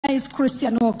organized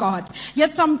Christian, oh God.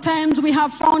 Yet sometimes we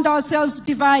have found ourselves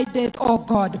divided, oh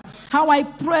God. How I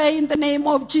pray in the name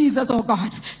of Jesus, oh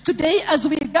God. Today as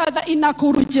we gather in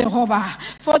Nakuru, Jehovah,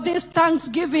 for this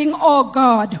Thanksgiving, oh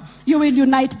God, you will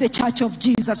unite the church of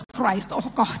Jesus Christ,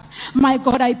 oh God. My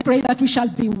God, I pray that we shall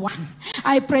be one.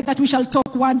 I pray that we shall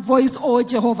talk one voice, oh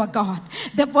Jehovah God.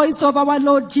 The voice of our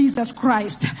Lord Jesus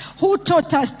Christ, who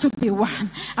taught us to be one.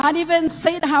 And even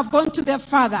said, I have gone to the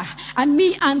Father, and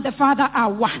me and the Father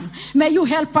are one. May you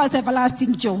help us,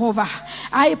 everlasting Jehovah.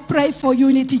 I pray for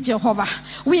unity, Jehovah.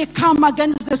 We come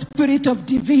against the spirit of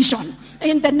division.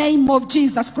 In the name of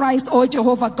Jesus Christ, oh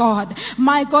Jehovah God.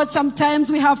 My God,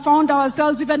 sometimes we have found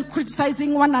ourselves even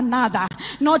criticizing one another.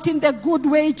 Not in the good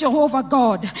way, Jehovah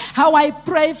God. How I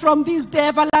pray from this day,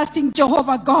 everlasting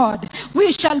Jehovah God,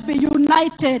 we shall be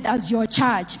united as your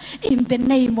church in the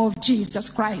name of Jesus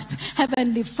Christ.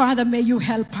 Heavenly Father, may you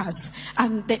help us.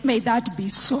 And may that be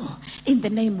so in the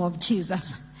name of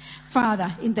Jesus.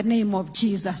 Father, in the name of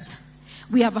Jesus,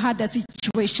 we have had a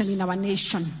situation in our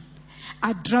nation.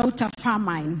 A drought, a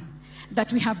famine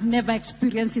that we have never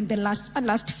experienced in the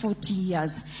last 40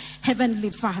 years. Heavenly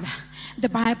Father, the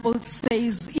Bible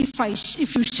says,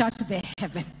 if you shut the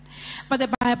heaven. But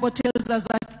the Bible tells us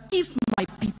that if my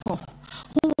people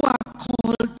who are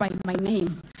called by my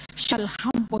name shall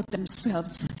humble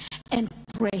themselves and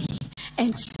pray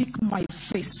and seek my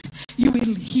face, you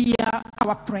will hear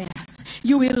our prayers.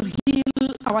 You will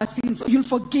heal our sins. You'll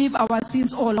forgive our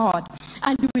sins, oh Lord,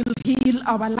 and you will heal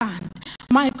our land.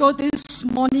 My God, this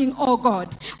morning, oh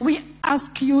God, we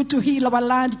ask you to heal our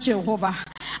land, Jehovah,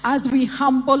 as we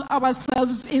humble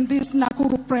ourselves in this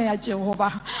Nakuru prayer,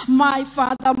 Jehovah. My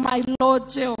Father, my Lord,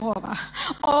 Jehovah.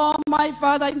 Oh, my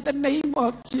Father, in the name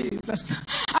of Jesus,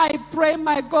 I pray,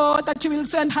 my God, that you will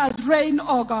send us rain,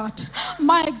 oh God.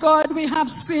 My God, we have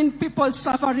seen people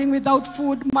suffering without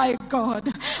food, my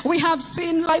God. We have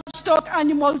seen livestock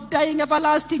animals dying,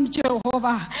 everlasting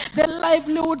Jehovah. The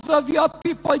livelihoods of your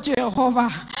people, Jehovah.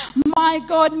 My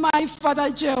God, my Father,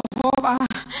 Jehovah.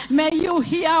 May you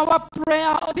hear our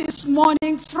prayer this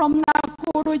morning from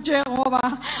Nakuru,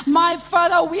 Jehovah. My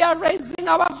Father, we are raising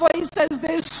our voices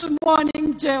this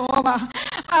morning, Jehovah,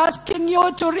 asking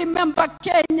you to remember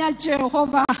Kenya,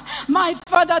 Jehovah. My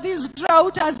Father, this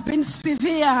drought has been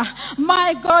severe.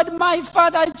 My God, my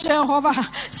Father, Jehovah,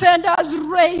 send us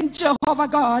rain, Jehovah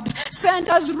God. Send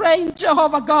us rain,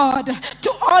 Jehovah God,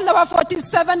 to all our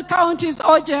 47 counties,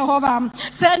 oh Jehovah.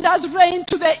 Send us rain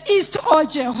to the east, oh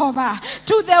Jehovah,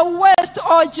 to the west,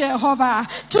 oh Jehovah,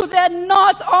 to the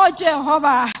north, oh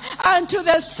Jehovah, and to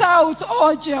the south,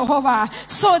 oh Jehovah,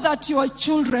 so that your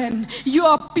children,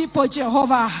 your people,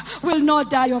 Jehovah, will not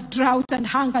die of drought and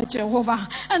hunger, Jehovah.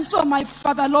 And so, my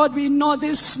Father, Lord, we know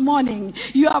this morning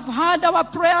you have heard our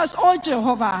prayers, oh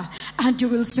Jehovah, and you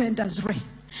will send us rain.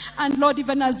 And Lord,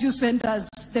 even as you send us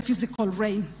the physical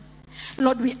rain,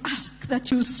 Lord, we ask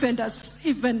that you send us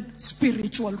even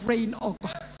spiritual rain, oh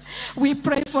God. We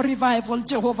pray for revival,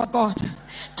 Jehovah God,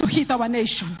 to hit our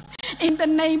nation. In the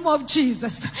name of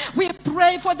Jesus, we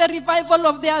pray for the revival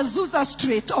of the Azusa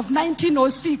Street of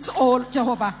 1906, oh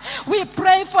Jehovah. We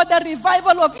pray for the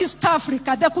revival of East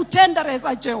Africa, the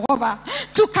Kutendereza, Jehovah,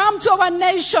 to come to our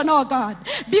nation, oh God,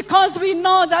 because we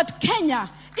know that Kenya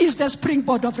is the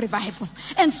springboard of revival.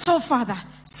 And so, Father,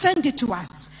 send it to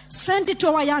us. Send it to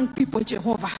our young people,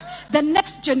 Jehovah, the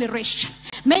next generation.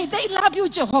 May they love you,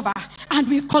 Jehovah, and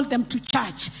we call them to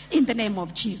church in the name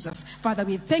of Jesus. Father,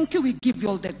 we thank you. We give you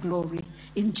all the glory.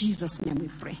 In Jesus' name we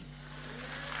pray.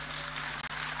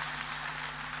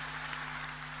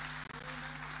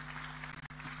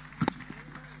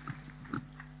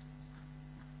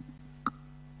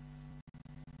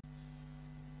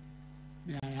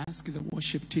 May I ask the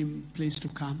worship team please to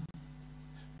come?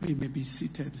 We may be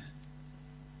seated.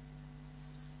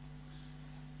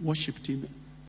 Worship team.